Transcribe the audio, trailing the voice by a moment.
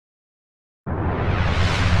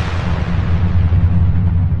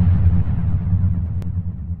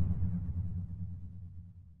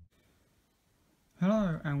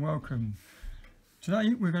and welcome.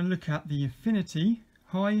 Today we're going to look at the Infinity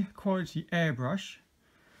high quality airbrush.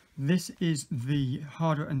 This is the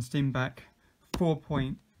Harder Steenbeck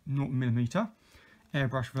 4.0mm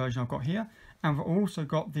airbrush version I've got here, and I've also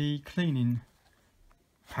got the cleaning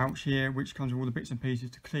pouch here which comes with all the bits and pieces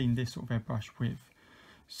to clean this sort of airbrush with.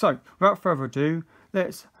 So without further ado,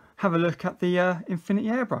 let's have a look at the Infinity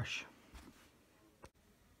airbrush.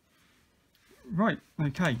 Right,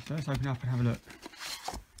 okay, so let's open it up and have a look.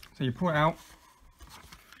 So you pull it out,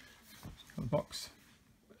 got the box,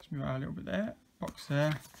 let's move it out a little bit there, box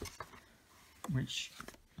there, which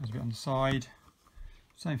has a bit on the side,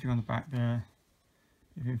 same thing on the back there,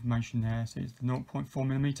 bit of information there, so it's the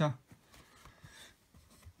 0.4mm.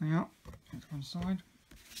 There, that's one side,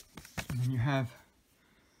 and then you have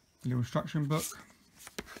the little instruction book,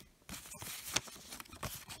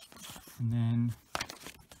 and then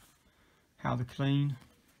how to clean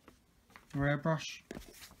your airbrush,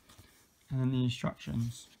 and then the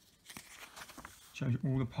instructions. Shows you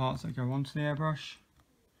all the parts that go onto the airbrush,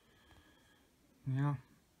 yeah,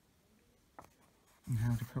 and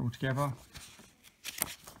how to put it all together.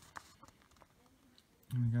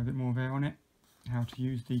 And we go a bit more there on it, how to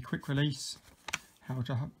use the quick release, how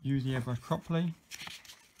to use the airbrush properly.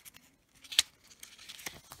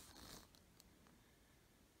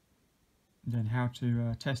 Then how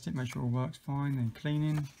to test it, make sure it all works fine, then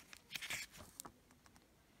cleaning,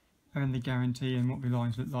 and then the guarantee and what the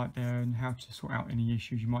lines look like there, and how to sort out any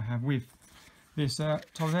issues you might have with this type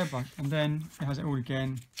of airbrush. And then it has it all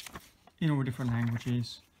again in all different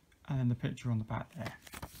languages, and then the picture on the back there.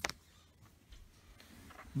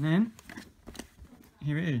 And then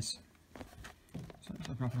here it is. So let's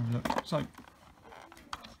open up and have a look. So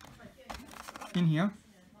in here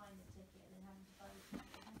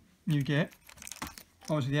you get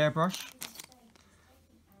obviously the airbrush,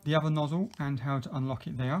 the other nozzle and how to unlock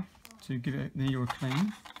it there to give it the needle a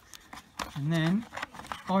clean. And then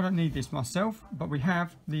I don't need this myself, but we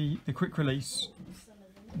have the quick release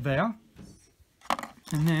there.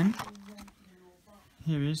 And then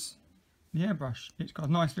here is the airbrush. It's got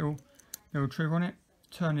a nice little trigger on it.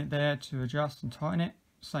 Turn it there to adjust and tighten it.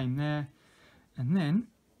 Same there. And then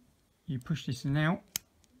you push this in and out.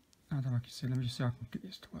 I don't know if I can see, let me just see if I can get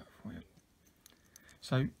this to work for you.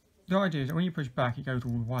 So the idea is that when you push back it goes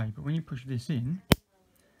all the way, but when you push this in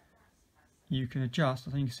you can adjust,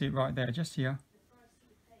 I think you can see it right there, just here,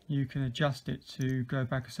 you can adjust it to go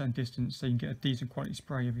back a certain distance so you can get a decent quality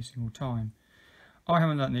spray every single time. I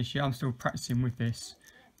haven't learned this yet, I'm still practicing with this,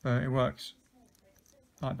 but it works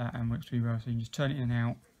like that and works really well. So you can just turn it in and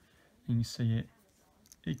out and you can see it.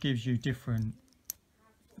 It gives you different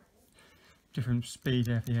speed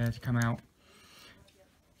there for the air to come out.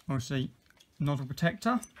 Obviously nozzle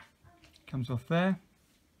protector comes off there,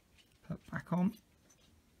 put back on,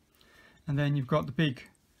 and then you've got the big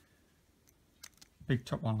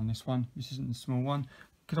top one on this one. This isn't the small one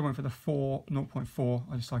because I went for the 0.4.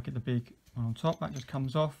 I just like it the big one on top. That just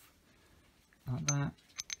comes off like that,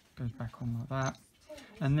 goes back on like that,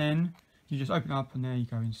 and then you just open it up and there you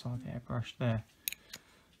go inside the airbrush there.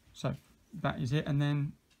 So that is it. And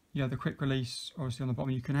then you have the quick release obviously on the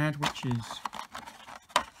bottom you can add, which is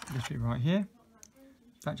this bit right here.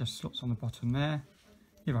 That just slots on the bottom there.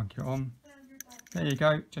 If I can get it on, there you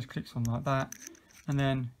go, just clicks on like that, and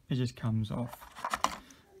then it just comes off.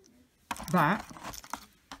 That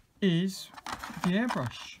is the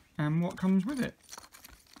airbrush and what comes with it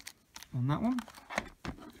on that one.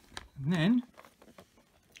 And then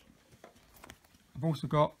I've also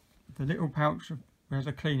got the little pouch where there's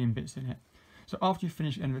a cleaning bits in it. So after you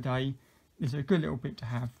finish at the end of the day, it's a good little bit to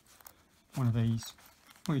have one of these.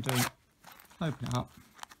 What you do, open it up,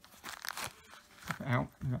 pop it out,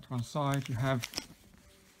 move that to one side. You have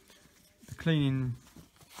the cleaning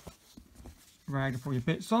rag to put your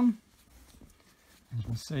bits on. As you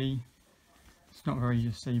can see, it's not very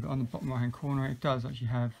easy to see, but on the bottom right hand corner it does actually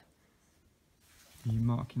have the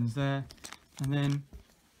markings there. And then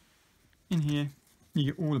in here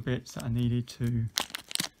you get all the bits that are needed to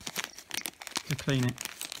clean it.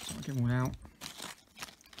 So I'll get them all out.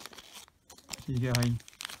 So you get a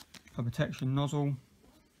protection nozzle,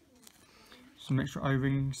 some extra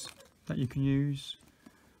O-rings that you can use,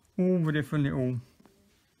 all the different little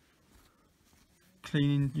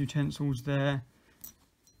cleaning utensils there.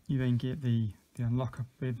 You then get the unlocker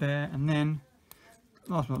bit there, and then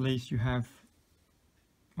last but not least you have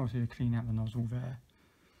obviously to clean out the nozzle there,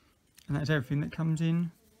 and that's everything that comes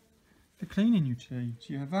in the cleaning utility.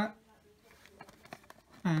 So you have that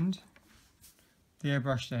and the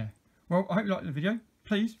airbrush there. Well, I hope you liked the video.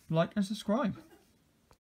 Please like and subscribe.